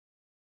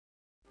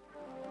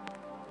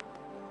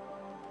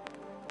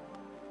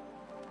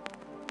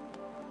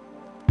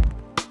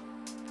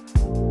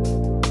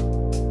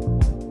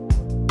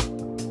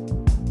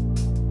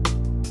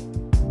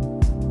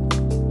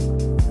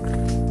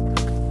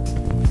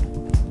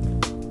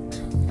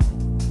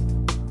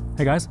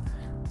Hey guys,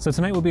 so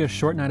tonight will be a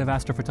short night of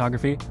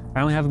astrophotography.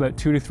 I only have about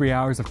 2 to 3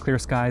 hours of clear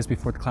skies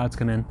before the clouds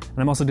come in, and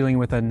I'm also dealing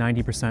with a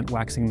 90%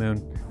 waxing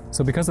moon.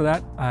 So because of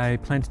that, I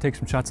plan to take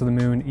some shots of the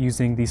moon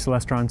using the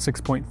Celestron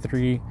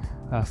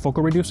 6.3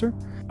 focal reducer.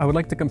 I would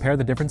like to compare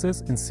the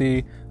differences and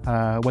see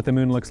what the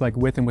moon looks like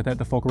with and without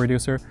the focal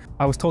reducer.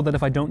 I was told that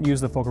if I don't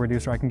use the focal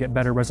reducer, I can get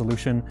better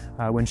resolution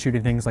when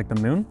shooting things like the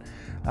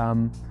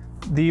moon.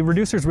 The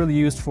reducer is really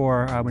used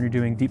for when you're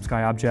doing deep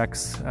sky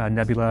objects,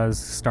 nebulas,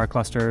 star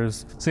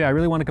clusters. So yeah, I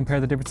really want to compare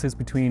the differences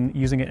between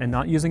using it and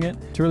not using it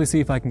to really see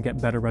if I can get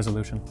better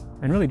resolution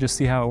and really just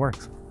see how it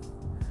works.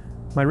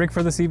 My rig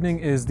for this evening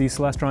is the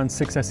Celestron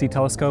 6SE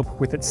telescope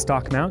with its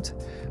stock mount.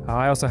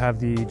 I also have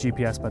the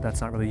GPS, but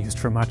that's not really used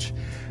for much.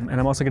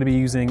 And I'm also going to be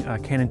using a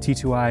Canon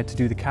T2i to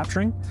do the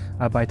capturing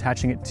by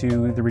attaching it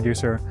to the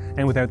reducer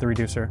and without the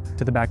reducer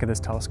to the back of this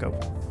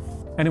telescope.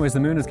 Anyways, the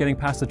moon is getting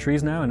past the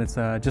trees now and it's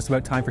just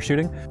about time for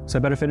shooting, so I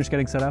better finish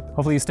getting set up.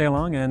 Hopefully you stay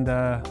along and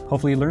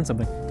hopefully you learn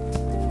something.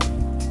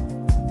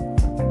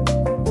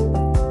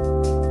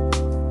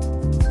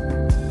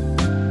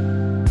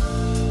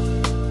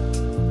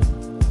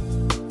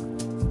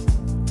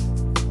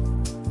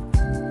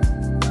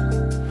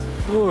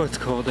 Oh, it's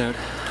cold out.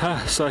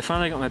 So I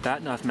finally got my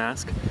Batnoff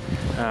mask.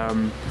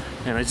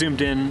 And I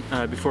zoomed in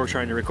before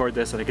trying to record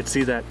this, and I could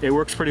see that it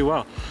works pretty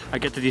well. I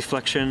get the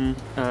deflection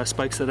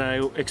spikes that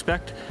I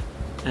expect,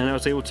 and I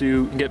was able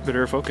to get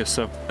better focus.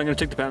 So I'm gonna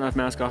take the Batnoff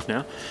mask off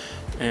now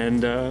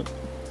and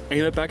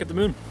aim it back at the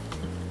moon.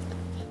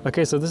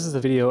 Okay, so this is a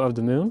video of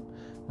the moon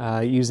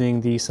using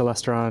the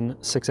Celestron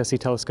 6SE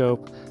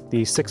telescope,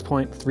 the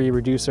 6.3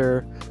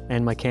 reducer,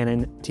 and my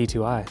Canon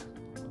T2i.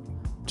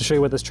 To show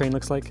you what this train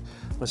looks like,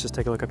 let's just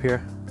take a look up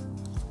here.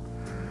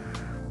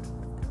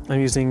 I'm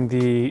using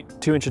the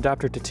 2-inch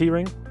adapter to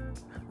T-ring,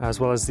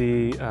 as well as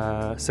the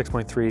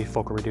 6.3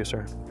 focal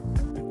reducer.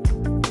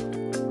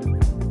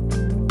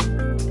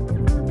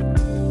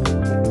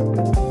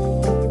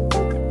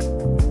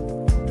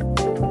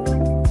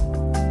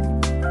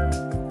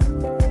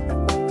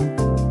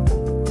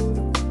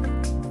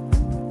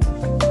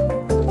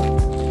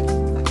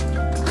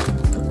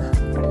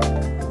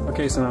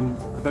 Okay, so I'm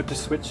about to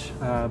switch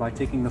by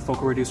taking the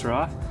focal reducer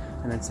off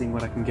and then seeing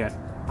what I can get.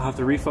 I'll have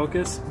to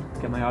refocus,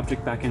 get my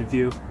object back in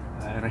view,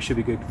 and I should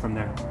be good from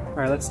there. All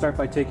right, let's start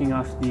by taking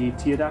off the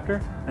T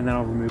adapter, and then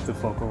I'll remove the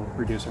focal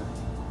reducer.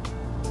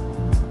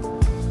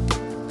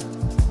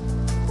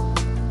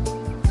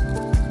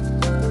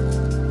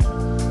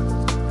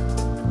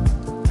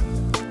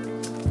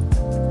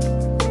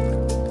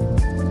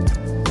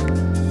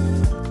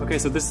 Okay,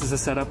 so this is a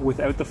setup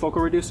without the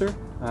focal reducer.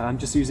 I'm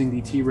just using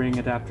the T-ring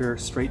adapter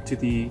straight to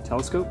the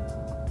telescope,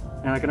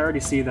 and I can already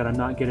see that I'm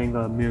not getting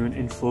the moon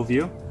in full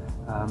view.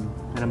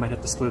 And I might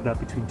have to split it up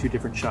between 2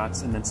 different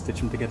shots and then stitch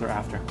them together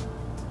after.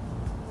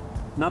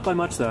 Not by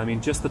much though, I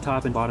mean just the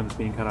top and bottom is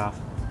being cut off.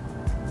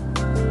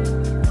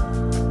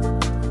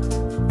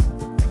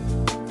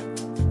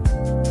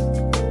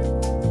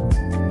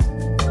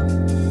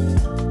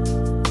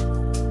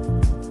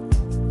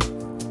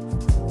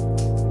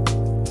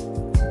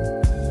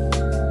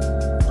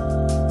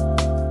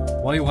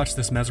 While you watch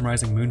this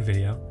mesmerizing moon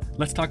video,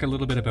 let's talk a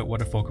little bit about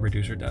what a focal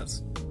reducer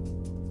does.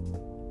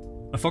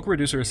 A focal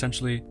reducer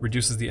essentially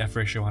reduces the f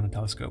ratio on a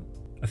telescope,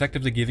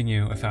 effectively giving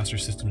you a faster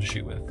system to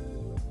shoot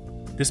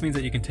with. This means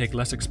that you can take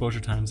less exposure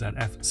times at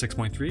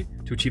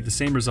f6.3 to achieve the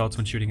same results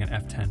when shooting at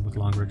f10 with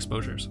longer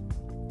exposures.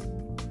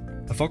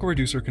 A focal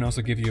reducer can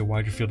also give you a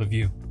wider field of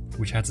view,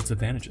 which has its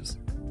advantages.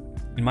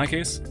 In my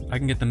case, I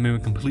can get the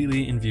moon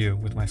completely in view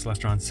with my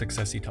Celestron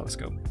 6SE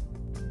telescope.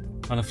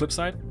 On the flip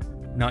side,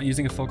 not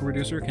using a focal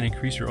reducer can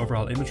increase your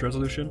overall image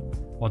resolution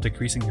while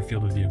decreasing your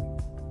field of view.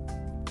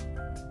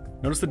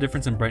 Notice the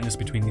difference in brightness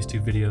between these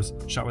two videos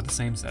shot with the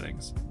same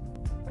settings.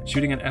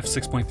 Shooting at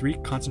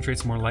f6.3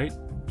 concentrates more light,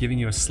 giving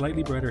you a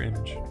slightly brighter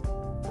image.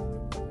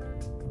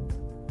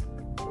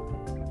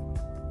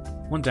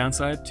 One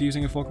downside to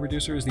using a focal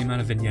reducer is the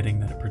amount of vignetting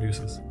that it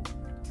produces.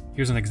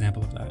 Here's an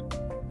example of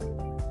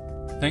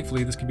that.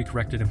 Thankfully, this can be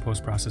corrected in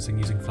post-processing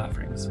using flat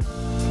frames.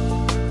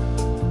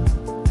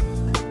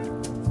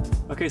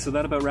 Okay, so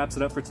that about wraps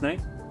it up for tonight.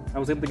 I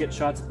was able to get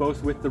shots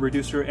both with the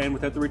reducer and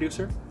without the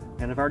reducer,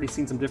 and I've already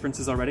seen some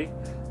differences already.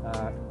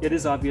 It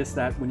is obvious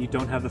that when you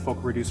don't have the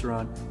focal reducer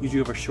on, you do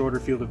have a shorter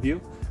field of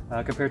view.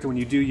 Compared to when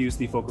you do use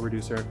the focal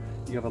reducer,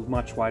 you have a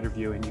much wider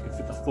view and you can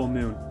fit the full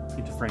moon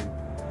into frame.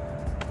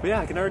 But yeah,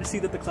 I can already see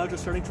that the clouds are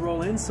starting to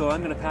roll in, so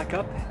I'm gonna pack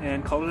up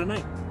and call it a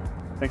night.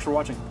 Thanks for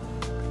watching.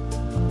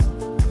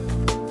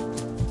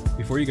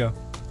 Before you go,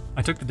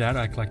 I took the data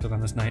I collected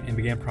on this night and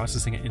began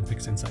processing it in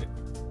PixInsight.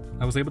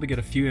 I was able to get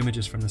a few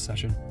images from this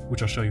session,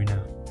 which I'll show you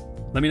now.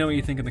 Let me know what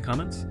you think in the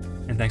comments,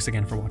 and thanks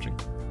again for watching.